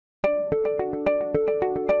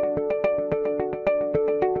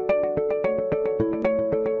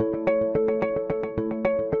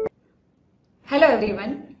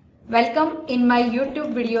everyone. Welcome in my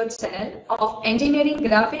YouTube video channel of Engineering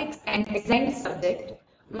Graphics and Design subject.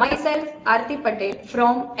 Myself Aarti Patel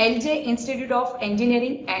from LJ Institute of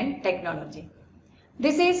Engineering and Technology.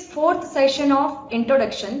 This is fourth session of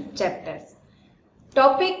Introduction chapters.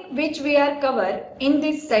 Topic which we are cover in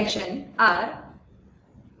this session are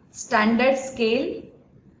standard scale,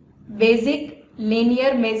 basic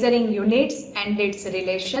linear measuring units and its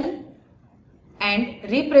relation, and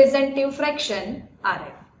representative fraction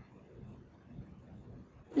RF.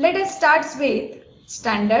 Let us start with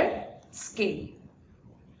standard scale.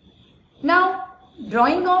 Now,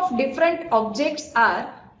 drawing of different objects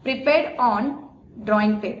are prepared on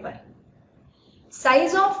drawing paper.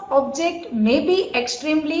 Size of object may be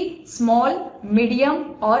extremely small,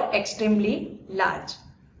 medium or extremely large.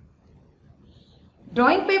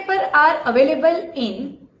 Drawing paper are available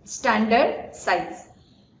in standard size.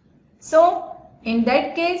 So, in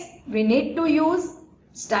that case, we need to use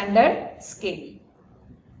standard scale.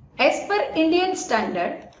 As per Indian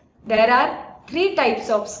standard, there are three types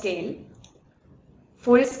of scale: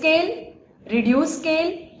 full scale, reduced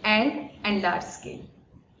scale and enlarged scale.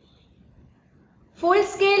 Full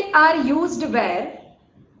scale are used where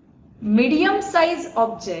medium size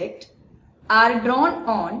objects are drawn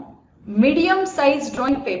on medium size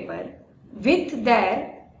drawing paper with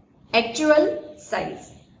their actual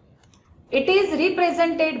size. It is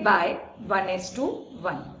represented by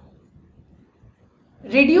 1:1.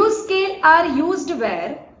 Reduced scale are used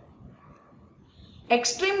where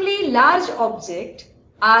extremely large objects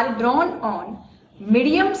are drawn on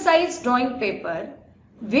medium size drawing paper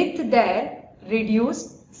with their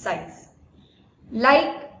reduced size.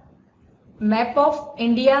 Like map of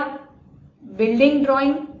India, building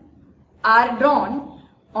drawing are drawn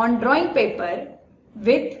on drawing paper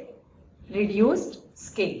with reduced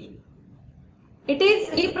scale. It is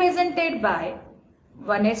represented by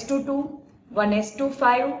 1:2,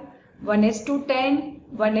 1:5, 1:10,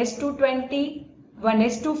 1:20,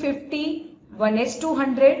 1:50,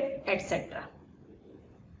 1:100, etc.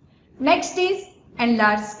 Next is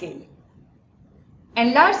enlarged scale.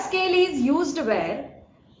 Enlarged scale is used where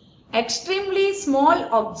extremely small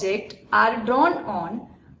objects are drawn on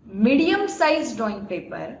medium size drawing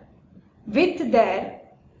paper with their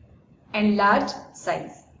enlarged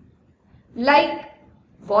size. Like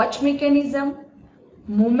watch mechanism,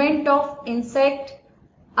 movement of insect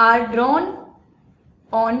are drawn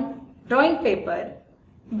on drawing paper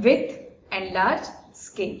with enlarged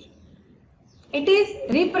scale. It is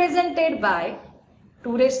represented by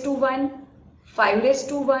 2:1,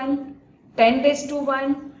 5:1,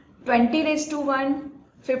 10:1, 20:1,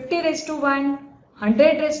 50:1,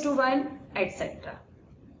 100:1, etc.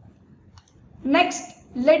 Next,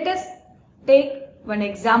 let us take one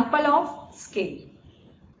example of scale.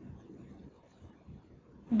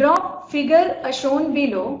 Draw figure shown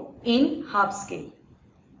below in half scale.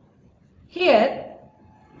 Here,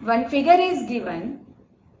 one figure is given.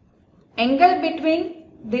 Angle between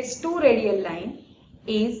these two radial lines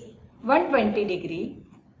is 120 degree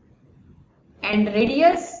and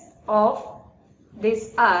radius of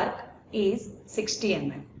this arc is 60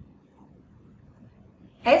 mm.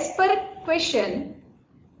 As per question,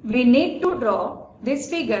 we need to draw this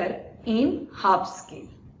figure in half scale.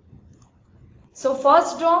 So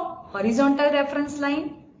first draw horizontal reference line.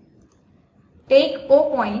 Take O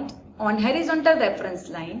point on horizontal reference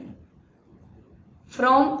line.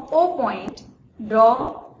 From O point, draw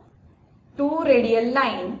two radial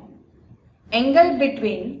line. Angle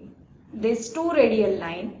between these two radial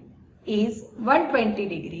line is 120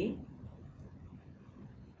 degree.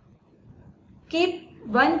 Keep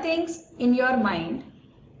one thing in your mind.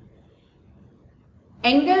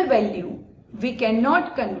 Angle value we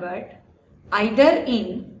cannot convert either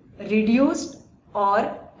in reduced or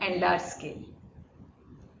enlarged scale.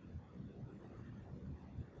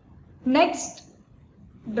 Next,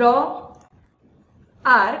 draw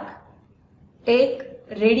arc. Take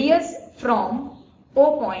radius from O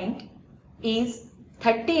point is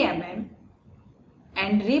 30 mm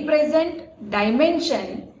and represent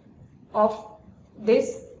dimension of this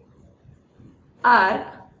arc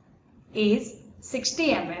is 60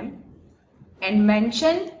 mm and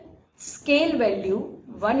mention scale value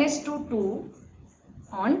 1:2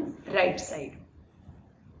 on right side.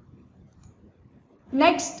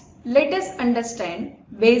 Next, let us understand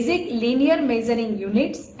basic linear measuring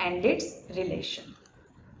units and its relation.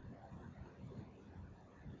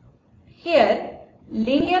 Here,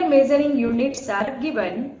 linear measuring units are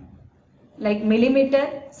given like millimeter,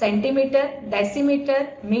 centimeter, decimeter,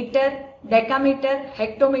 meter, decameter,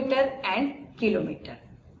 hectometer and kilometer.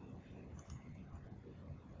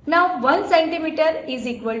 Now 1 centimeter is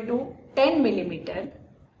equal to 10 millimeter.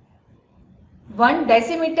 1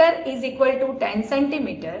 decimeter is equal to 10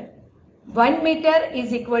 centimeter. 1 meter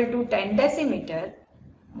is equal to 10 decimeter.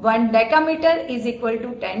 1 decameter is equal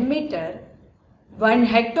to 10 meter. 1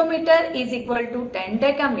 hectometer is equal to 10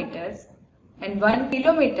 decameters. And 1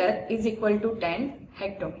 kilometer is equal to 10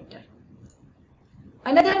 hectometer.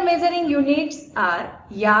 Another measuring units are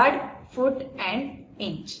yard, foot and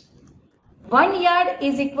inch. 1 yard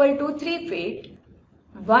is equal to 3 feet,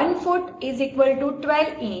 1 foot is equal to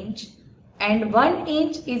 12 inch and 1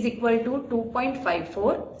 inch is equal to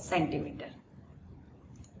 2.54 centimeter.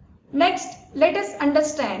 Next, let us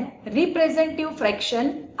understand representative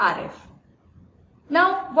fraction RF.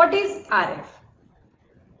 Now, what is RF?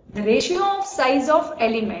 The ratio of size of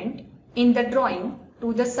element in the drawing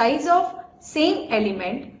to the size of same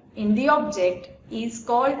element in the object is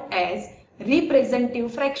called as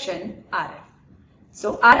representative fraction RF.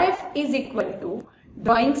 So RF is equal to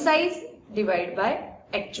drawing size divided by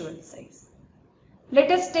actual size. Let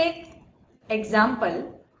us take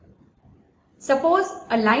example. Suppose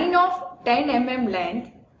a line of 10 mm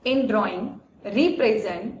length in drawing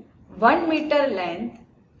represent 1 meter length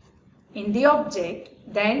in the object,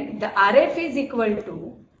 then the RF is equal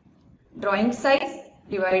to drawing size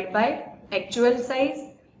divided by actual size.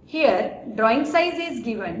 Here drawing size is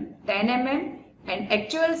given 10 mm and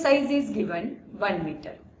actual size is given 1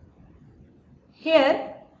 meter.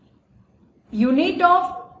 Here unit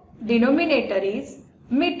of denominator is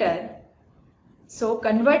meter, so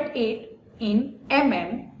convert it in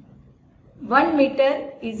mm. 1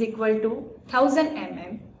 meter is equal to 1000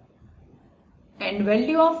 mm and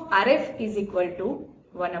value of RF is equal to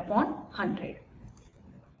 1/100.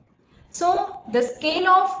 So the scale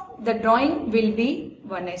of the drawing will be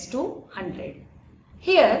 1:100.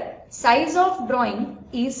 Here size of drawing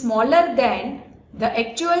is smaller than the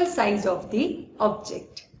actual size of the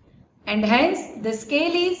object and hence the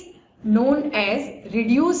scale is known as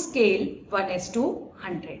reduced scale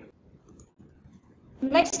 1:100.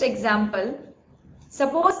 Next example.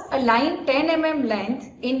 Suppose a line 10 mm length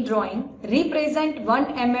in drawing represent 1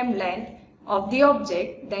 mm length of the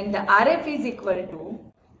object, then the RF is equal to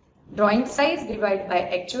drawing size divided by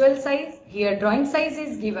actual size. Here drawing size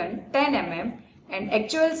is given 10 mm and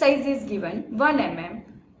actual size is given 1 mm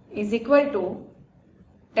is equal to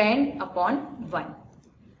 10/1.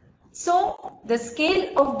 So the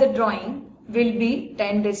scale of the drawing will be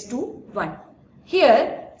 10:1. Here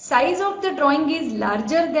size of the drawing is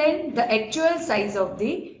larger than the actual size of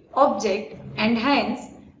the object and hence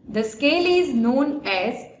the scale is known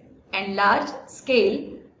as enlarged scale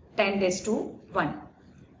 10:1.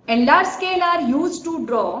 Enlarged scale are used to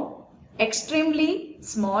draw extremely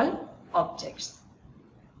small objects.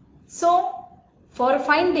 So for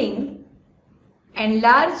finding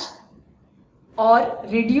enlarged or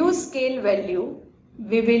reduced scale value,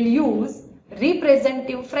 we will use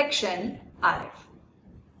representative fraction RF.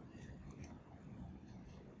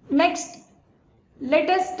 Next, let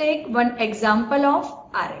us take one example of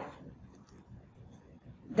RF.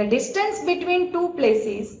 The distance between two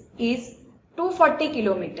places is 240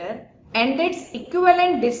 km and its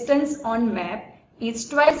equivalent distance on map is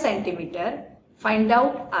 12 cm. Find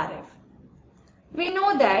out RF. We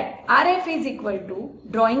know that RF is equal to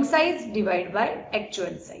drawing size divided by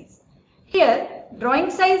actual size. Here drawing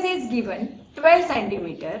size is given 12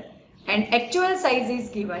 cm and actual size is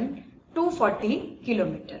given 240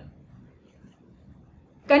 km.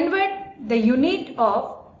 Convert the unit of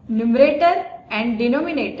numerator and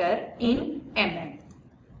denominator in mm.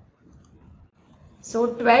 So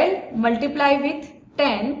 12 multiply with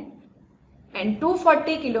 10 and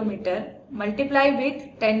 240 km multiply with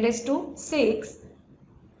 10⁶.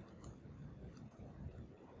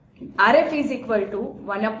 RF is equal to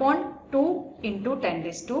 1/2 into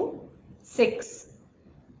 10⁶.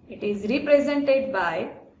 It is represented by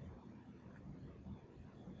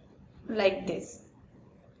like this.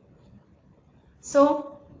 So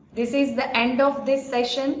this is the end of this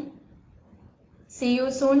session. See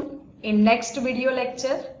you soon in next video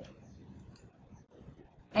lecture.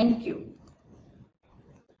 Thank you.